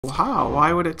How?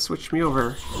 Why would it switch me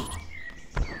over?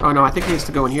 Oh no, I think he needs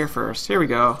to go in here first. Here we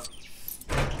go.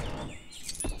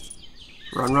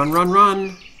 Run, run, run,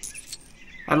 run.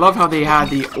 I love how they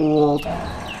had the old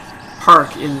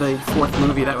park in the fourth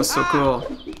movie. That was so cool.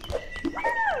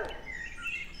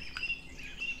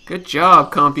 Good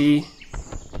job, compy.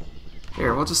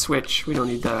 Here, we'll just switch. We don't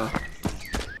need the...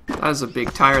 That is a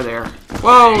big tire there.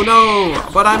 Whoa, no!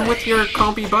 But I'm with your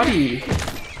compy buddy.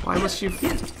 Why must you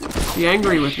be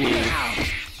angry with me?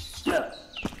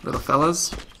 Little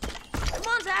fellas. Come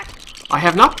on, Zach. I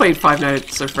have not played Five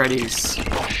Nights at Freddy's.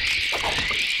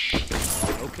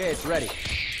 Okay, it's ready.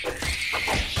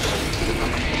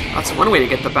 That's one way to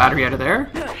get the battery out of there.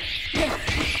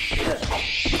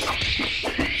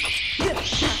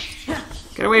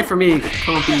 Get away from me,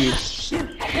 compy.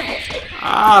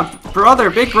 Ah,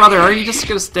 brother, big brother, are you just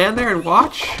gonna stand there and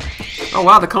watch? Oh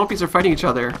wow, the compies are fighting each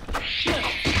other.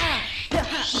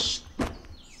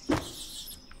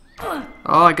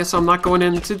 Oh, I guess I'm not going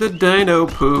into the dino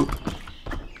poop.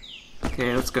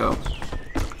 Okay, let's go.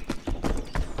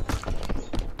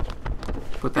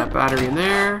 Put that battery in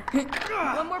there.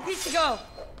 One more piece to go.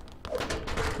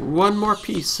 One more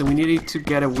piece, so we need to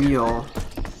get a wheel.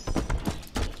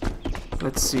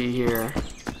 Let's see here.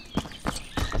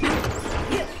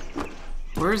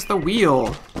 Where's the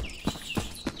wheel?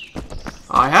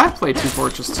 I have played Team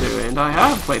Fortress 2, and I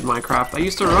have played Minecraft. I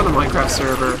used to run a Minecraft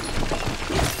server.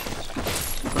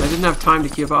 But I didn't have time to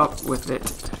keep up with it.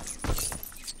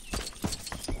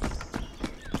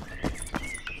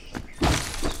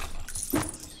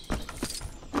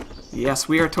 Yes,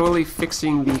 we are totally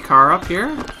fixing the car up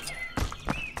here.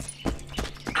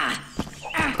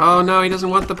 Oh no, he doesn't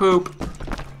want the poop.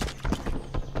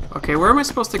 Okay, where am I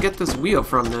supposed to get this wheel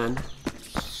from then?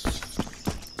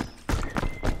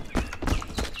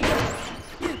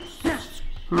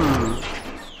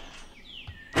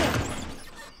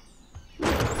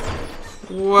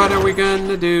 What are we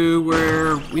gonna do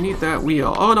where we need that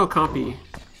wheel? Oh no, compy.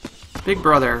 Big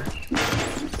brother.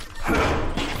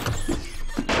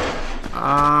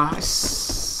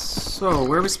 So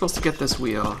where are we supposed to get this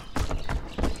wheel?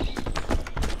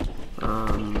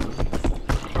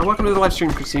 Oh, welcome to the live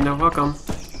stream, Christina. Welcome.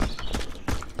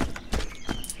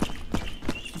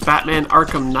 Batman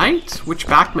Arkham Knight? Which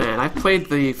Batman? I've played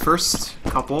the first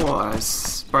couple.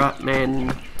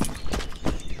 Batman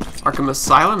Arkham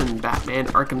Asylum and Batman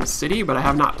Arkham City, but I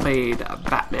have not played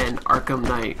Batman Arkham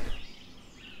Knight.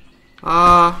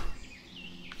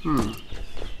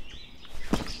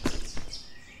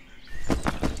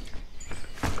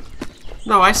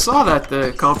 No, I saw that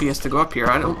the compy has to go up here.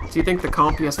 Do you think the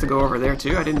compy has to go over there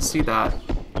too? I didn't see that.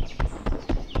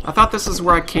 I thought this is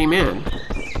where I came in.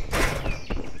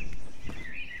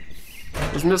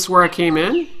 Isn't this where I came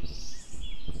in?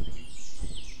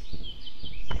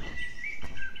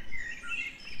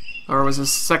 Or was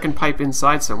this second pipe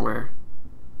inside somewhere?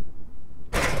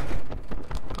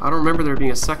 I don't remember there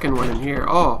being a second one in here.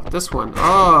 Oh, this one.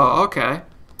 Oh, okay.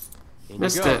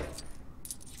 Missed it.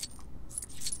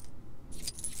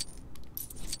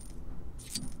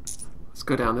 Let's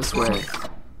go down this way.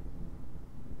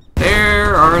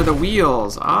 There are the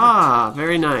wheels. Ah,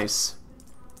 very nice.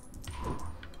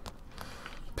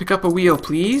 Pick up a wheel,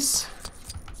 please.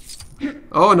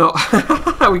 Oh no,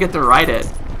 we get to ride it.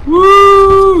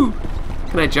 Woo!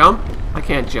 Can I jump? I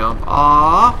can't jump.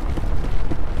 Aww.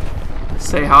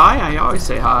 Say hi? I always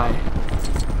say hi.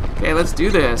 Okay, let's do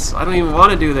this. I don't even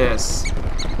want to do this.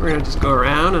 We're gonna just go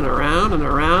around and around and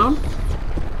around.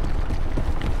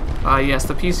 Yes,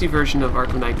 the PC version of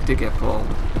Arkham Knight did get pulled.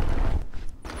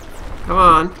 Come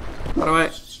on. How do I...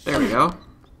 There we go.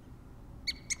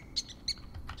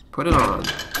 Put it on.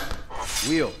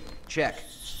 Wheel, check.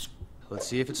 Let's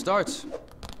see if it starts.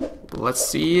 Let's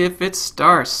see if it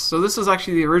starts. So this is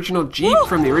actually the original Jeep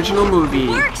from the original movie.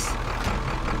 Works.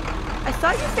 I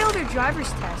thought you failed your driver's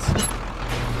test.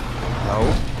 No.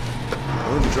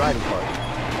 Only the driving part.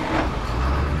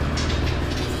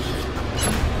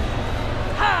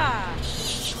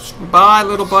 Ha! Bye,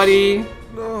 little buddy.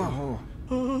 No.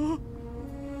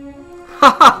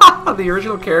 The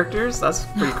original characters? That's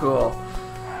pretty cool.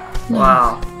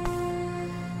 Wow.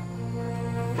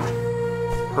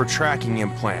 Her tracking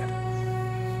implant.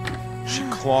 She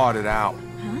clawed it out.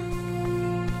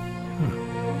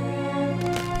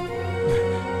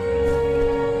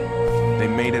 They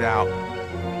made it out.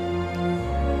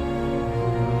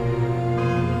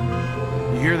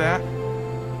 You hear that?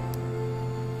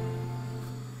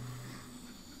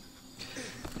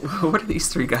 What are these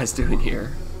three guys doing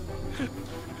here?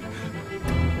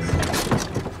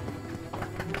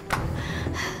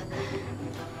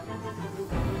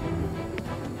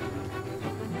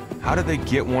 How did they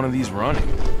get one of these running?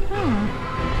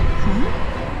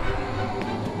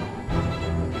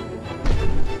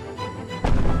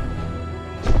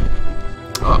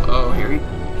 Uh-oh,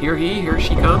 here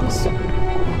she comes.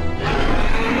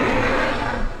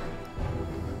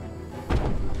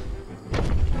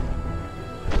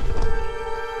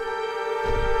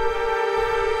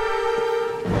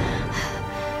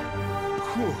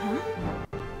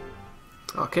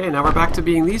 Okay, now we're back to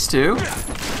being these two.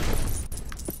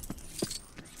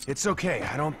 It's okay.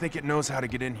 I don't think it knows how to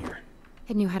get in here.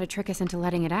 It knew how to trick us into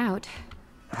letting it out.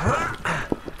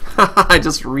 I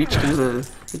just reached into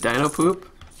the dino poop.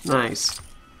 Nice.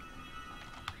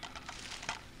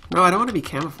 No, I don't want to be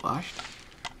camouflaged.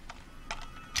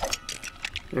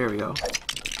 There we go.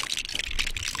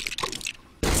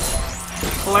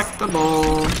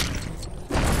 Collectible.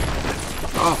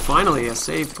 Oh, finally a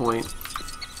save point.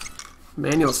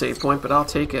 Manual save point, but I'll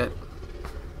take it.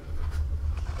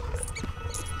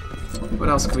 What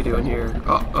else can we do in here?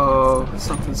 Uh-oh,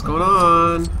 something's going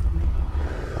on.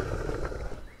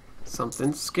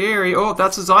 Something scary. Oh,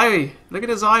 that's his eye. Look at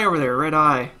his eye over there, red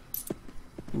eye.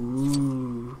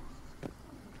 Ooh.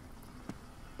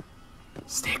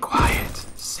 Stay quiet.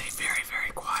 Stay very,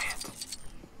 very quiet.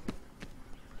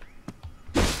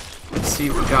 Let's see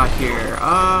what we got here.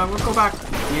 We'll go back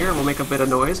here. We'll make a bit of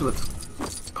noise with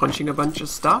punching a bunch of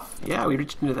stuff. Yeah, we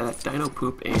reached into that dino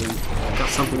poop and got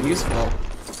something useful.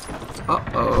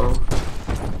 Uh-oh.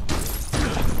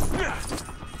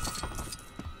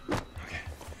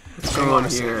 What's going on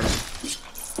here?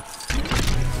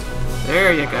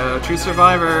 There you go, true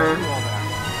survivor.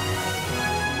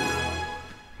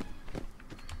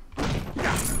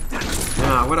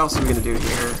 Now, what else are we gonna do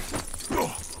here?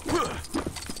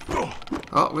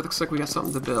 Oh, it looks like we got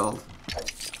something to build.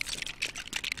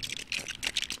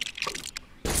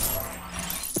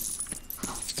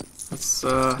 Let's,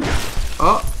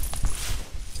 oh!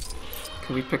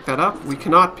 Can we pick that up? We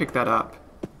cannot pick that up.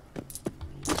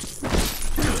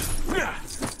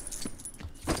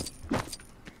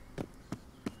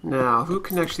 Now, who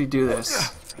can actually do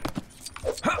this?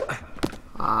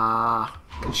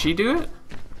 Can she do it?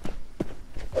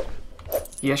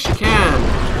 Yes, she can!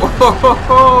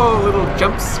 Whoa, little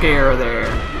jump scare there.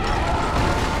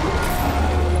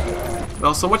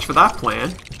 Well, so much for that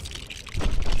plan.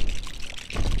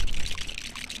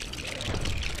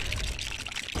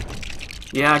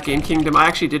 Yeah, Game Kingdom, I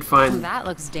actually did find That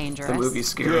looks dangerous. the movie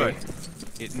scary. Good.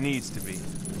 It needs to be.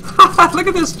 Look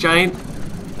at this giant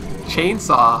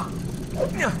chainsaw.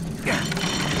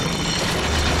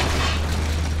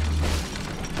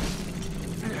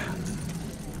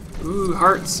 Ooh,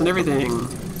 hearts and everything.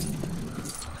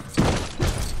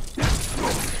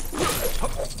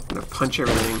 I'm gonna punch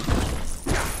everything.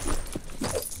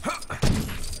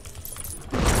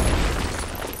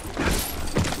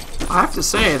 I have to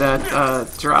say that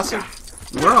Jurassic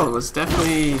World was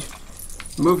definitely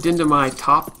moved into my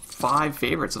top 5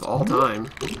 favorites of all time.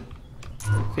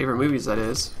 Favorite movies, that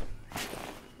is.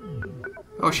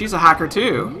 Oh, she's a hacker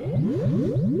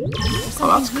too.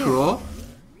 Oh, that's cool.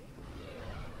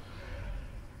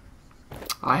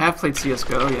 I have played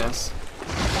CSGO, yes.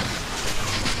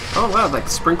 Oh wow, like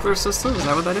sprinkler system? Is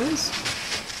that what that is?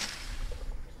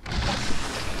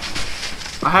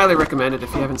 I highly recommend it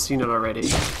if you haven't seen it already.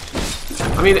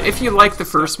 I mean, if you like the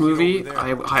first movie,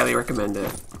 I highly recommend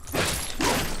it.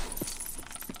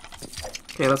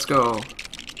 Okay, let's go.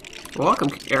 Welcome,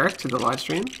 Eric, to the live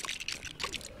stream.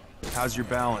 How's your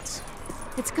balance?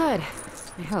 It's good.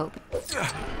 I hope.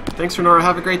 Thanks, Renora.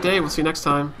 Have a great day. We'll see you next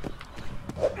time.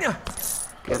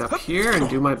 Get up here and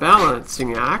do my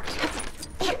balancing act.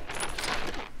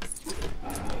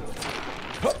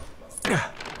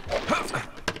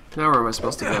 Now where am I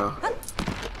supposed to go?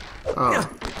 Oh.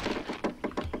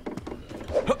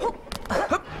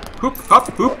 Hoop, hop,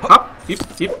 hoop, hop, heap,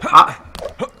 heap, hop.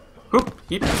 Hoop,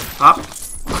 heap, hop.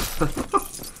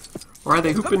 Why are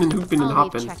they hooping and hooping and I'll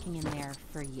hopping? be checking in there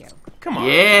for you. Come on.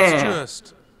 Yeah. It's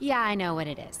just... Yeah, I know what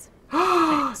it is.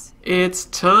 Thanks. It's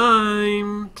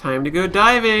time! Time to go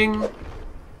diving!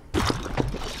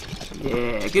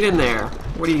 Yeah, get in there.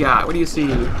 What do you got? What do you see?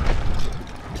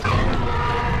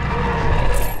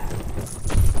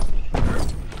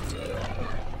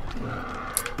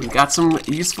 We got some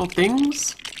useful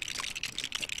things?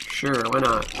 Sure, why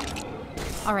not?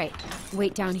 All right,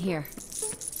 wait down here.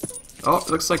 Oh, it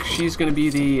looks like she's gonna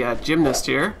be the gymnast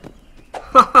here.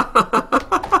 Look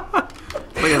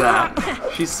at that.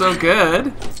 She's so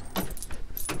good.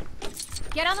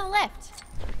 Get on the lift.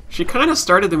 She kind of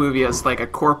started the movie as like a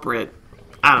corporate,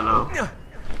 I don't know,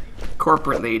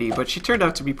 corporate lady, but she turned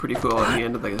out to be pretty cool at the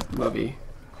end of the movie.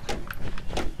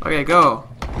 Okay, go.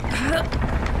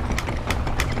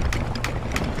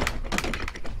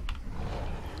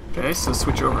 Okay, so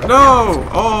switch over. No!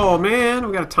 Oh man,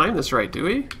 we gotta time this right, do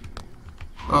we?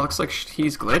 Oh, looks like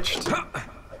he's glitched.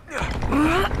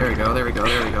 There we go, there we go,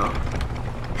 there we go.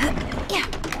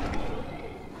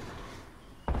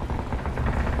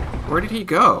 Where did he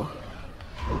go?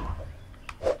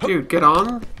 Dude, get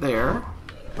on there.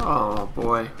 Oh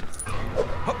boy.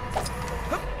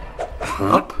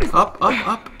 Up, up, up,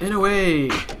 up, and away.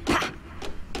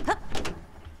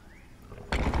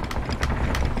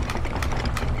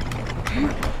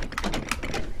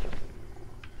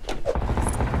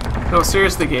 No,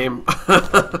 seriously, game.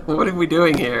 What are we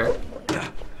doing here?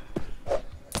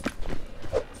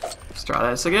 Let's try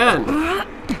this again.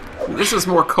 This is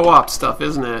more co-op stuff,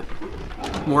 isn't it?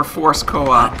 More forced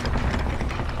co-op.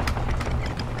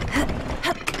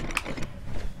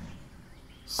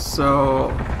 So,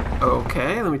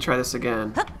 okay, let me try this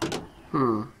again.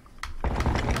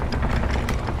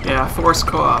 Yeah, forced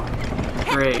co-op.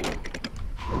 Great.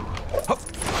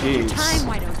 Jeez. Time,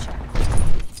 why don't you?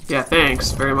 Yeah,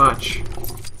 thanks very much.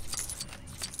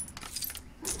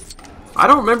 I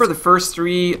don't remember the first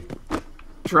 3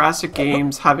 Jurassic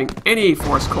games having any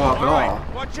forced co-op at all.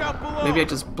 Watch out below. Maybe I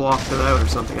just blocked it out or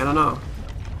something, I don't know.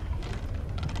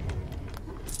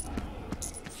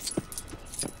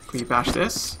 Can we bash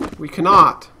this? We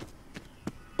cannot.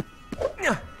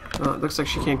 Oh, it looks like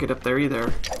she can't get up there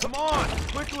either. Come on,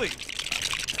 quickly.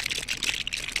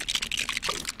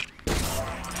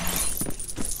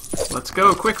 Let's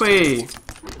go quickly.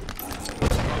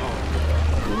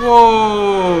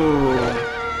 Whoa!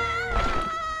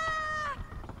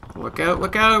 Look out,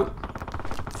 look out.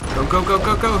 Go, go, go,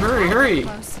 go, go. Hurry, hurry.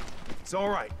 Close. It's all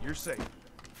right. You're safe.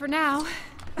 For now,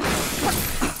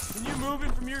 Can you move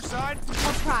it from your side?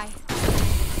 I'll try.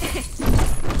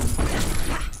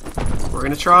 We're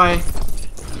gonna try.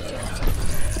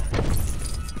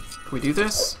 Can we do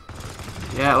this?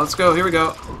 Yeah, let's go. Here we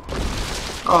go.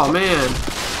 Oh, man.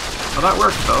 Well, that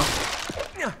worked, though.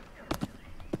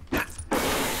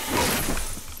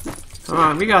 Come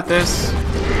on, we got this.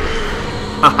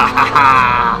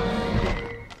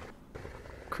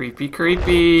 Creepy,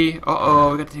 creepy.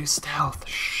 Uh-oh, we got to do stealth.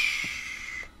 Shh.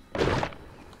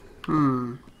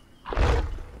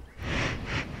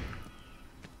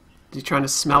 Is he trying to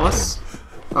smell us?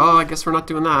 Oh, I guess we're not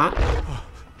doing that.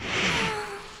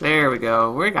 There we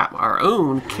go. We got our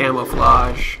own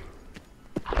camouflage.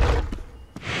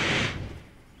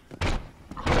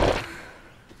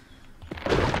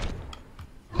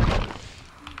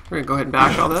 We're gonna go ahead and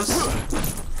bash all this.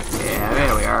 Yeah,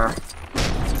 there we are.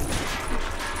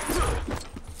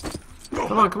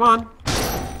 Come on, come on.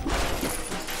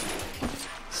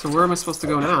 So where am I supposed to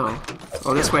go now?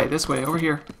 Oh, this way, over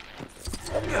here.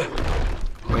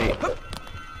 Wait.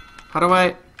 How do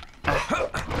I...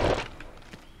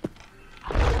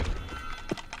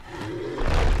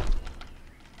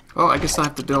 Oh, I guess I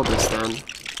have to build this then.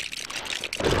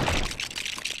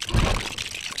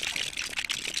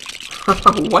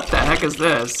 What the heck is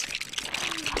this?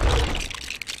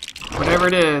 Whatever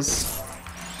it is.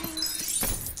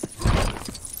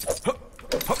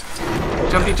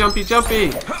 Jumpy, jumpy,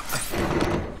 jumpy!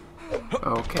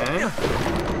 Okay.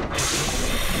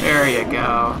 There you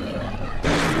go.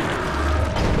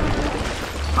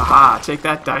 Haha, take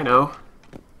that, dino.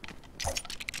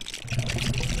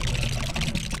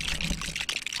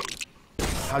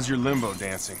 How's your limbo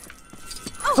dancing?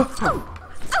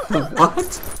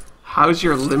 What? How's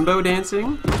your limbo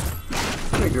dancing?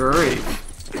 Great.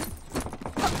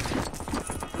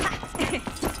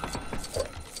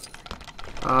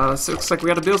 So it looks like we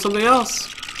gotta build something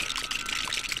else.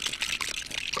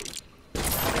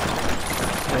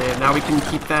 And now we can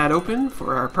keep that open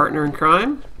for our partner in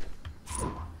crime.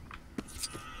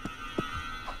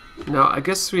 No, I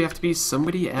guess we have to be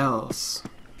somebody else.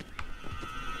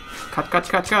 Cut, cut,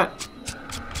 cut, cut.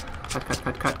 Cut, cut,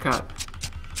 cut, cut, cut.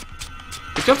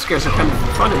 The jump scares are kind of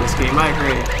fun in this game, I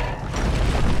agree.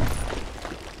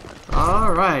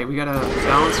 Alright, we gotta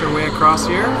balance our way across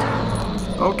here.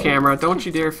 Oh, camera, don't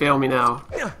you dare fail me now.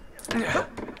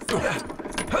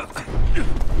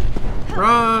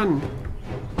 Run!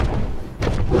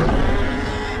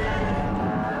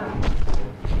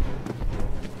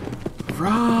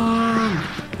 Run!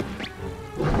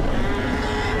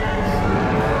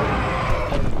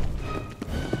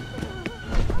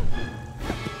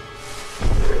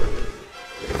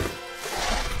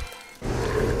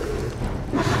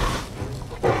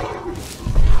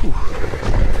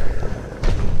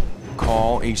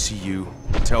 Call ACU.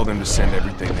 Tell them to send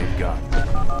everything they've got.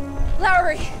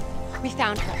 Lowry! We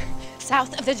found her.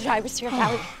 South of the Jurassic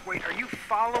Valley. Wait, are you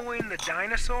following the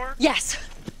dinosaur? Yes!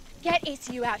 Get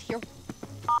ACU out here.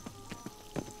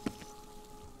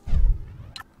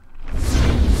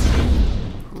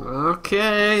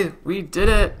 Okay, we did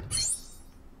it.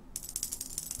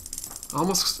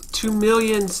 Almost 2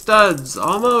 million studs,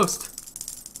 almost.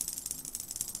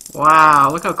 Wow,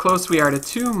 look how close we are to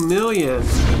 2 million.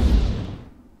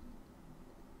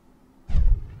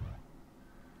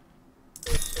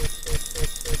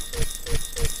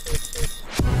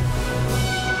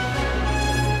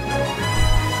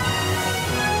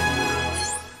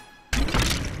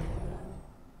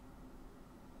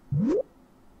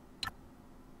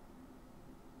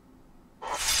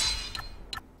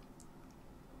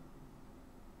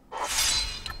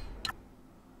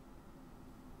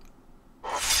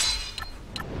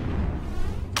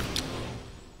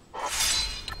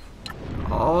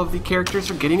 All of the characters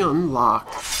are getting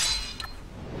unlocked.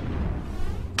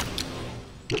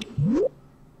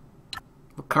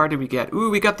 What card did we get? Ooh,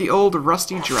 we got the old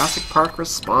rusty Jurassic Park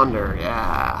responder.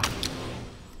 Yeah.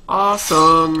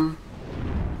 Awesome.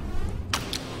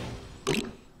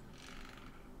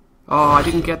 Oh, I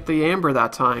didn't get the amber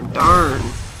that time. Darn.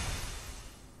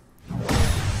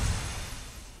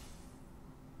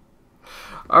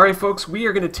 Alright folks, we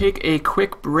are going to take a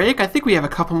quick break. I think we have a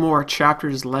couple more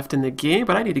chapters left in the game,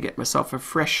 but I need to get myself a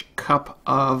fresh cup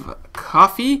of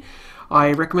coffee.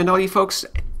 I recommend all you folks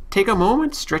take a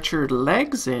moment, stretch your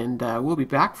legs, and we'll be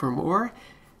back for more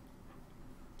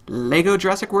Lego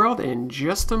Jurassic World in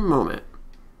just a moment.